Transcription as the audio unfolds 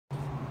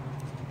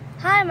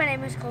Hi, my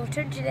name is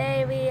Coulter.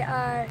 Today we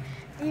are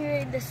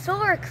viewing the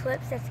solar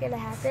eclipse that's going to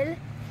happen.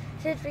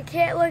 Since we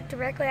can't look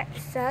directly at the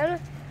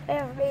sun, I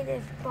have made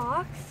this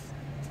box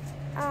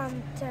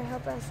to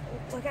help us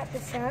look at the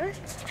sun.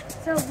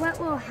 So what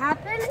will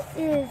happen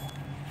is,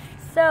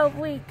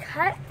 we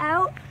cut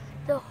out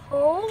the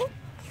hole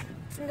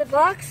in the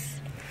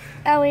box,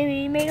 and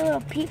we made a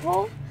little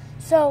peephole.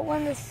 So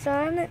when the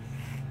sun,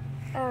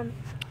 when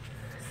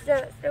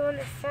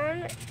the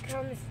sun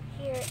comes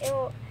here,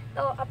 it'll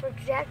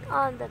project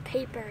on the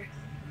paper.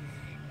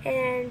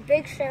 And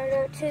big shout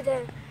out to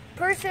the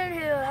person who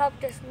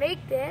helped us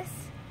make this.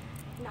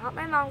 Not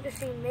my mom, because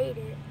she made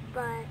it,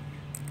 but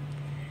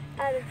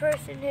the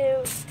person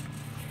who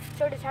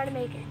showed us how to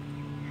make it.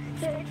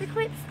 So it's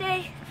eclipse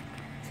day,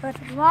 so let's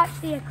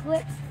watch the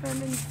eclipse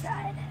from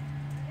inside.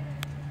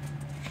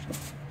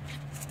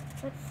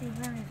 Let's see,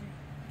 where is it?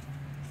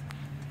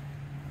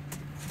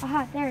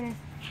 Aha, there it is.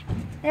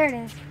 There it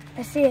is.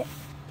 I see it.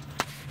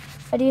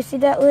 Do you see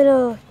that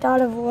little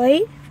dot of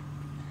light?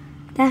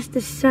 That's the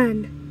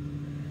sun.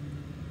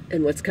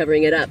 And what's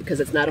covering it up? Because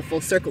it's not a full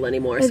circle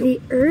anymore. So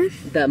the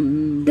earth? The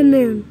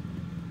moon.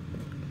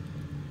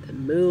 The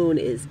moon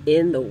is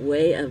in the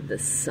way of the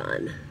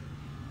sun.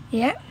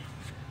 Yeah.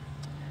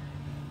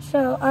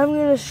 So I'm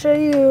going to show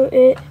you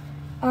it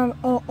a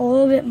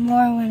little bit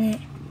more when it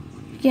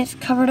gets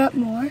covered up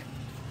more.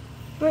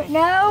 Right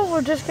now,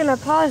 we're just going to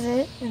pause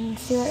it and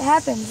see what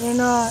happens in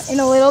a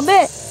little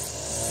bit.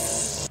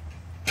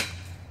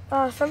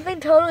 Something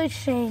totally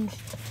changed.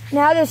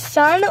 Now the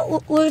sun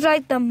looks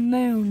like the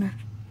moon.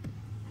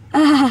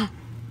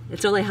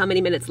 It's only how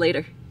many minutes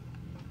later?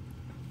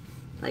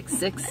 Like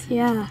 6?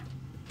 Yeah.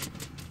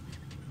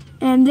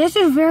 And this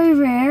is very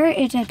rare.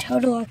 It's a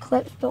total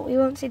eclipse, but we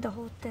won't see the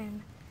whole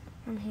thing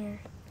from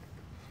here.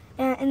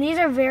 And these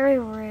are very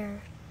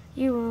rare.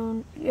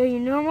 You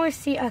normally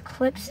see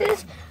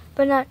eclipses,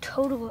 but not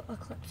total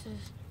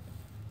eclipses.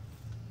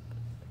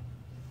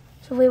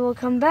 So we will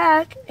come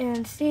back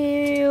and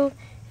see you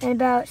in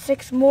about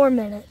 6 more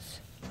minutes.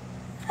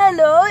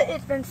 Hello,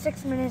 it's been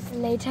 6 minutes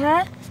later.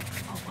 Oh,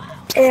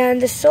 wow. And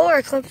the solar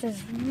eclipse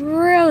is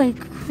really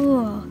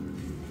cool.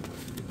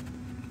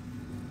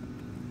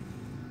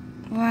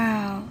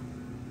 Wow.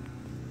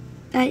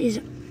 That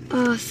is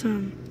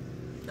awesome.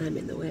 I'm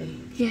in the way.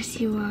 Yes,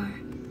 you are.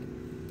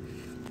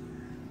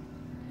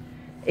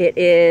 It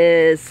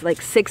is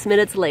like 6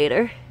 minutes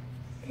later.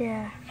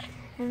 Yeah.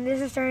 And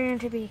this is starting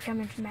to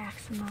become its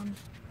maximum.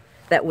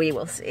 That we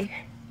will see.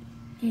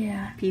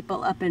 Yeah.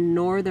 People up in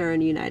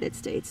northern United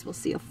States will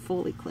see a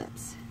full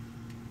eclipse.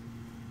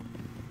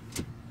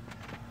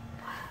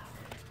 Wow.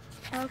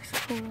 That looks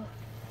cool.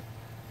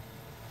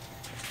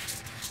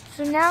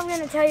 So now I'm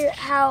going to tell you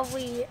how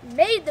we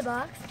made the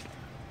box.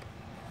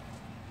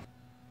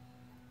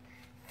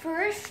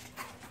 First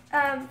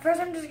I'm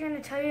just going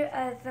to tell you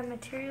the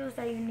materials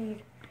that you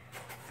need.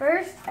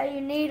 First,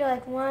 you need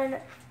like a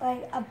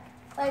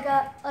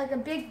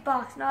big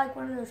box, not like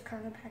one of those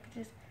cargo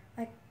packages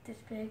like this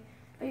big.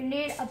 But you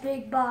need a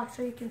big box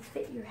so you can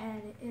fit your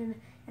head in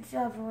and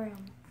still have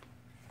room.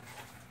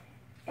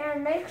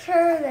 And make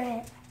sure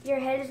that your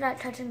head is not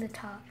touching the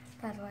top,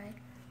 by the way.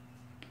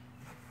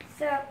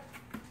 So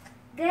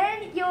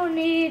then you'll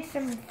need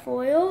some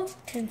foil,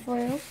 tin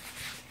foil.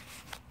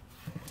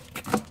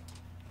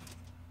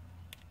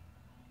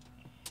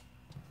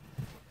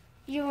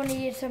 You will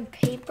need some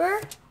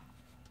paper,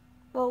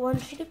 well, 1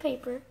 sheet of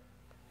paper,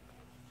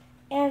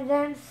 and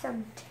then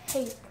some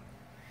tape.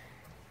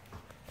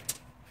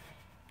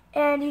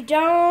 And you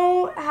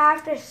don't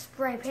have to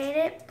spray paint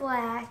it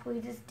black, we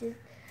just do.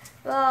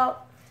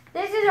 Well,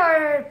 this is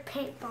our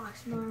paint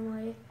box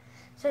normally,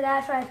 so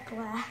that's why it's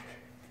black.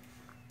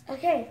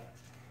 Okay,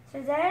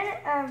 so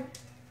then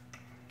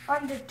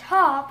on the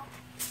top,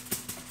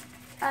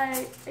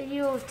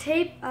 you'll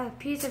tape a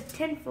piece of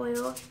tin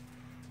foil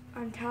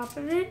on top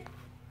of it.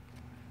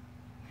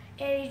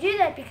 And you do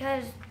that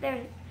because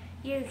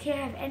you can't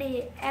have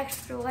any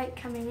extra light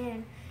coming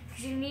in,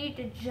 because you need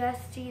to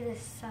just see the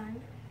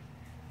sun.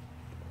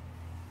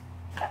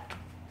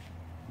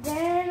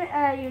 Then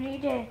you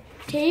need to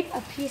tape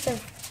a piece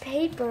of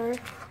paper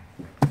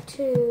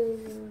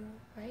to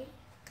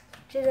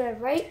the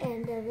right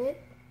end of it,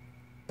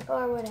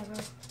 or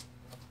whatever.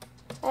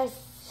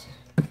 That's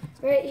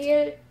right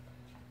here.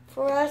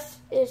 For us,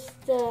 it's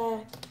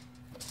the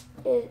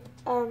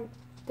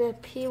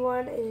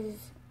P1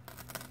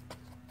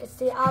 it's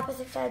the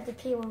opposite side of the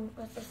P1.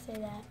 Let's just say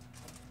that.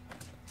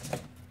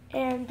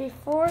 And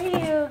before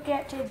you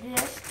get to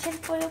this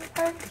tinfoil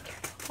part,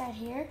 right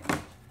here,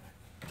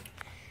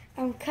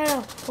 kind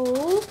of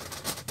hole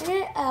in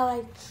it,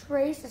 like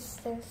trace a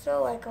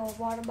stencil, like a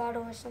water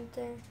bottle or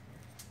something.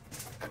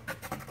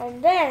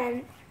 And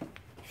then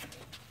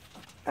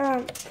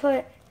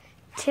put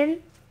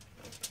tin.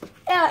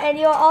 And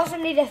you'll also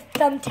need a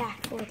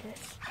thumbtack for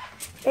this.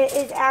 It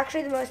is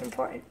actually the most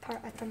important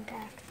part, a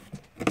thumbtack.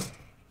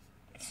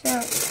 So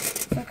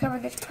cover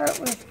this part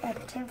with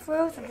tin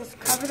foil. So just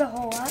cover the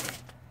hole up.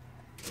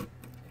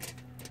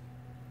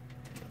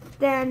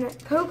 Then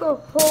poke a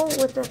hole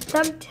with a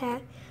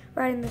thumbtack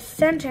right in the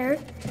center.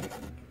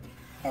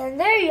 And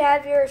there you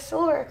have your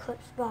solar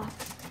eclipse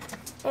box.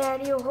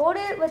 And you hold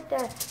it with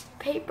the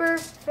paper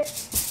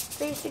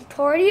facing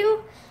toward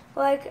you,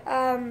 like,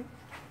 I'm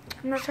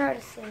not sure how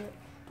to say it,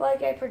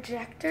 but like a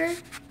projector.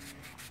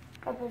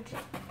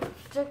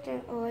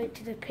 Projecting a light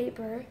to the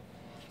paper.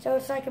 So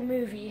it's like a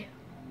movie.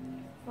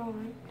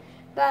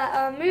 But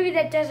a movie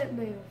that doesn't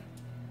move.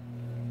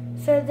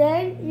 So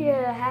then you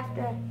have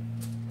to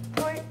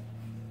point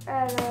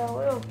at a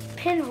little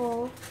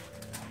pinhole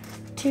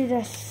to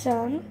the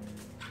sun,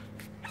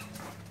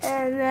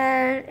 and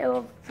then it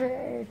will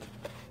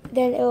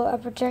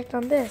project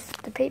on this,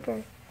 the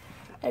paper,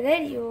 and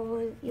then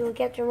you will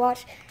get to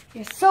watch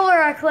your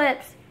solar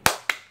eclipse.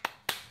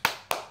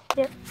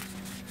 Yep,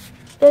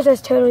 this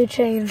has totally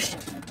changed.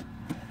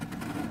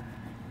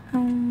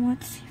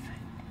 Let's see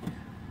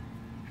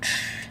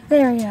if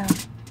there we go,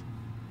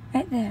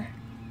 right there.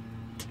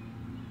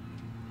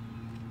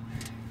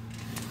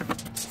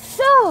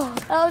 So,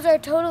 that was our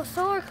total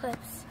solar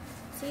eclipse.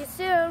 See you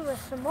soon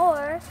with some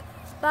more.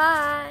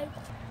 Bye.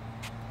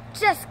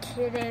 Just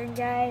kidding,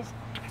 guys.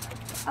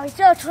 We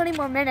still have 20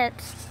 more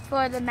minutes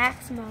for the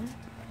maximum.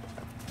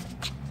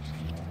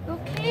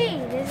 Okay,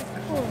 this is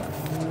cool.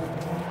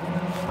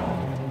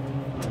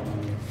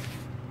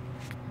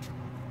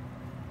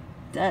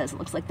 It does. It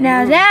looks like the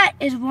Now moon. that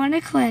is one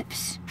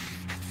eclipse.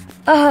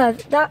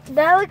 That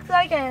looks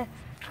like a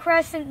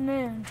crescent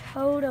moon.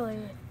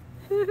 Totally.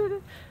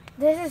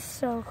 This is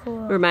so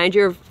cool. Remind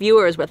your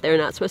viewers what they're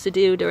not supposed to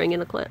do during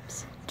an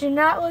eclipse. Do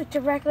not look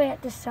directly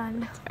at the sun.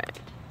 That's right.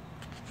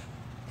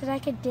 Because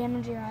that could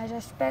damage your eyes,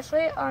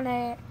 especially on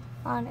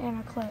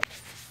an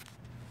eclipse.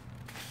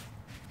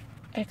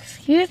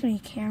 Excuse me,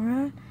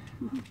 camera.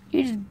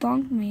 You just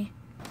bunked me.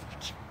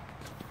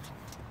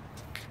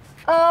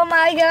 Oh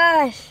my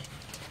gosh.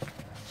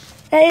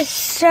 That is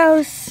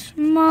so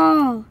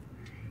small.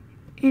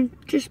 And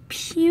just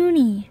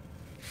puny.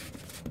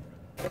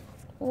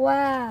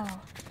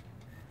 Wow.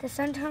 The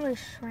sun totally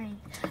shrank.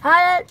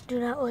 Do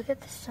not look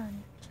at the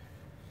sun.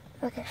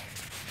 Okay.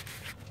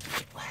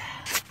 Wow.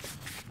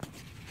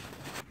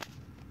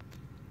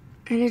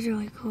 It is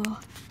really cool.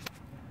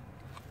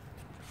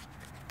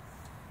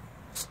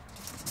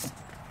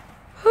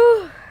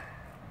 Whew.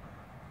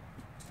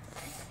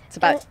 It's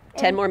about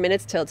 10 more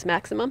minutes till it's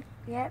maximum.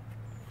 Yep.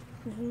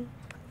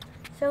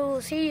 So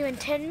we'll see you in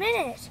 10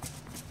 minutes.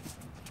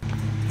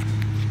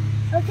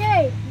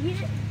 Okay,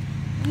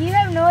 you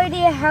have no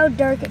idea how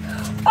dark it.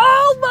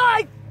 Oh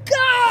my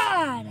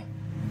God!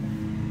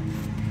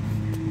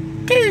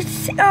 Dude,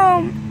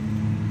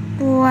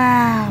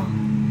 wow.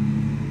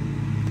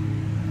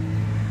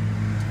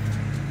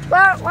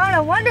 Well,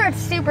 no wonder it's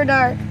super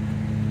dark.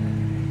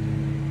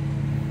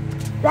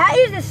 That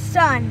is the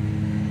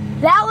sun.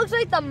 That looks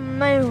like the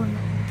moon.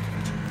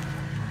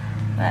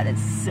 That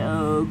is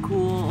so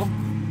cool.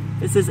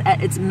 This is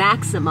at its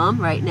maximum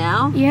right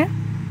now. Yeah.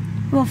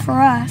 Well,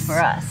 for us. For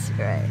us,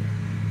 right.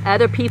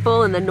 Other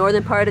people in the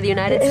northern part of the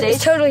United States.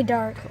 It's totally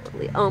dark.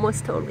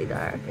 Almost totally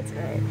dark. It's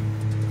right.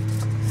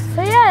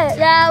 So yeah,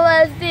 that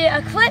was the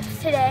eclipse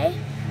today.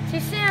 See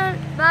you soon.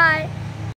 Bye.